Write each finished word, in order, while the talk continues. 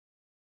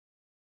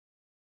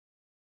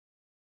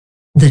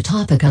The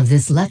topic of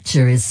this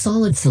lecture is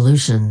solid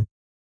solution.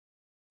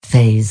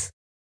 Phase.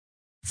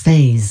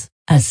 Phase,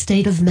 a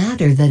state of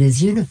matter that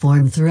is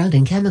uniform throughout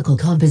in chemical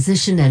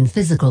composition and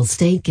physical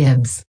state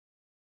Gibbs.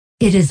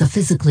 It is a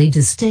physically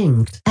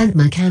distinct and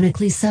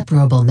mechanically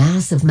separable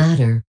mass of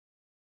matter.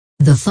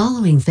 The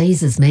following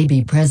phases may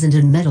be present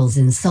in metals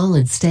in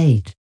solid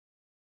state.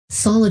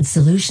 Solid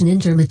solution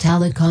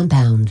intermetallic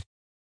compound.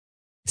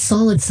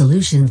 Solid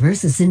solution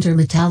versus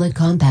intermetallic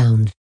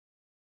compound.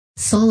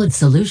 Solid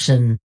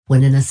solution,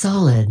 when in a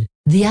solid,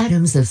 the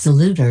atoms of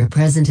solute are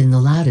present in the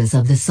lattice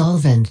of the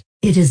solvent,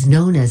 it is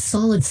known as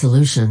solid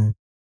solution.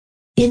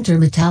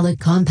 Intermetallic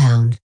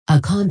compound,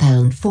 a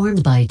compound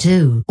formed by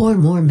two or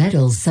more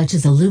metals such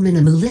as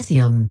aluminum and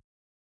lithium.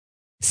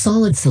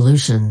 Solid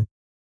solution.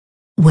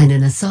 When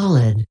in a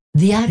solid,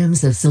 the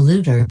atoms of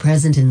solute are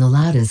present in the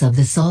lattice of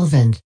the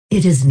solvent,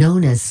 it is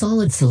known as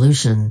solid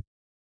solution.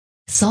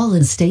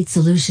 Solid state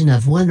solution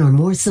of one or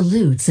more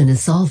solutes in a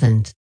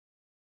solvent.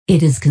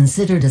 It is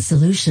considered a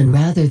solution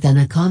rather than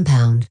a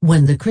compound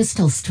when the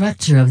crystal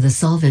structure of the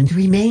solvent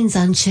remains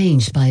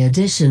unchanged by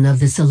addition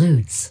of the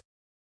solutes.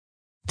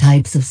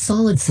 Types of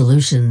solid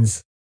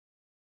solutions.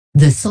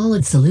 The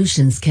solid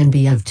solutions can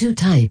be of two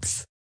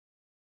types.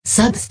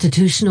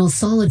 Substitutional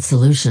solid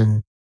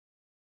solution.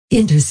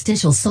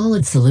 Interstitial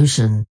solid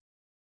solution.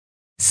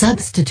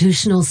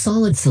 Substitutional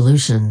solid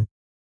solution.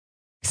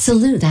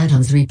 Solute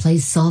atoms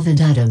replace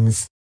solvent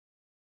atoms.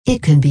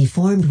 It can be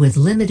formed with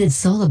limited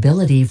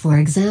solubility, for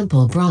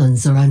example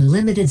bronze, or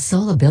unlimited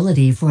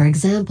solubility, for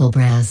example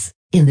brass.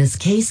 In this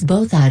case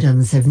both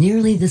atoms have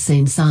nearly the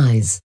same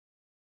size.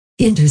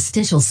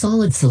 Interstitial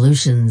solid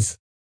solutions.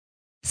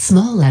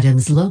 Small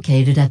atoms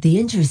located at the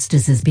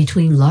interstices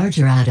between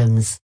larger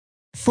atoms.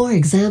 For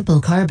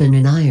example carbon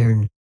and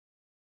iron.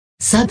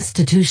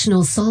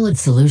 Substitutional solid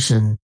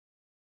solution.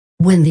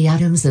 When the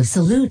atoms of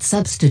solute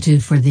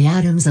substitute for the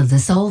atoms of the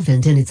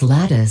solvent in its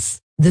lattice,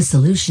 the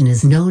solution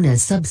is known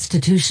as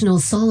substitutional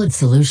solid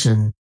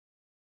solution.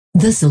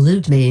 The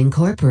solute may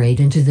incorporate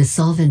into the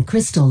solvent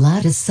crystal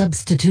lattice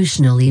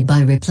substitutionally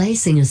by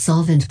replacing a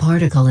solvent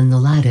particle in the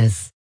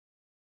lattice.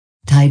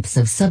 Types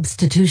of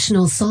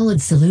substitutional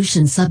solid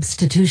solution.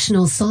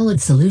 Substitutional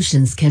solid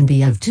solutions can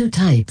be of two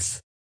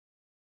types.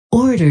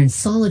 Ordered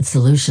solid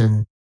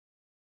solution.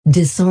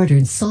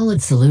 Disordered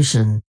solid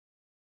solution.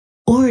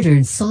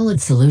 Ordered solid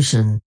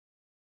solution.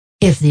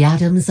 If the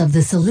atoms of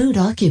the solute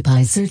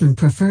occupy certain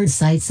preferred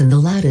sites in the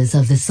lattice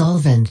of the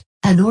solvent,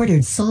 an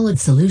ordered solid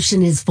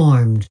solution is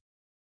formed.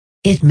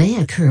 It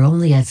may occur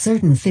only at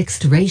certain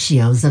fixed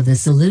ratios of the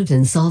solute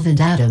and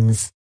solvent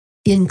atoms.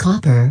 In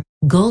copper,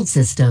 gold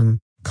system,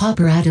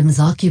 copper atoms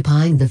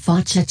occupying the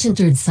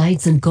Fauch-centered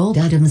sites and gold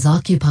atoms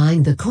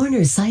occupying the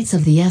corner sites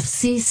of the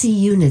FCC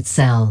unit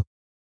cell.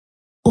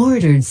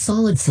 Ordered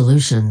solid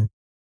solution.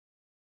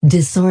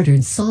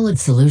 Disordered solid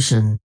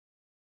solution.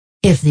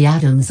 If the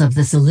atoms of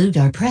the solute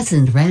are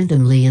present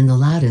randomly in the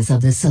lattice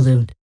of the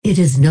solute, it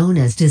is known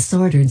as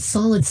disordered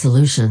solid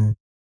solution.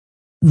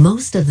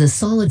 Most of the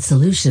solid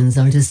solutions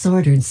are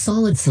disordered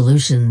solid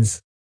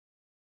solutions.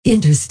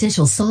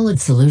 Interstitial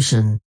solid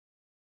solution.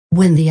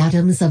 When the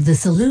atoms of the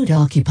solute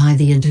occupy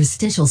the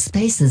interstitial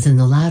spaces in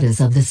the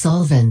lattice of the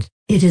solvent,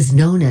 it is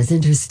known as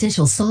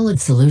interstitial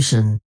solid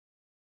solution.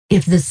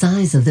 If the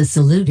size of the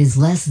solute is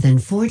less than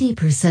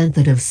 40%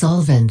 that of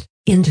solvent,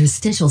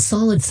 interstitial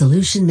solid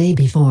solution may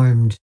be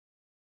formed.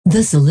 The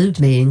solute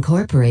may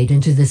incorporate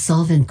into the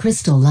solvent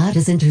crystal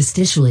lattice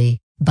interstitially,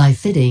 by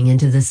fitting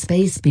into the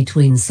space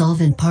between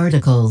solvent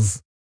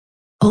particles.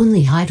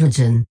 Only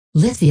hydrogen,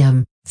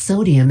 lithium,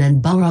 sodium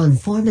and boron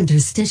form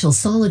interstitial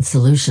solid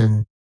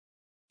solution.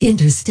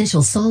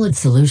 Interstitial solid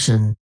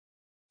solution.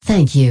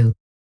 Thank you.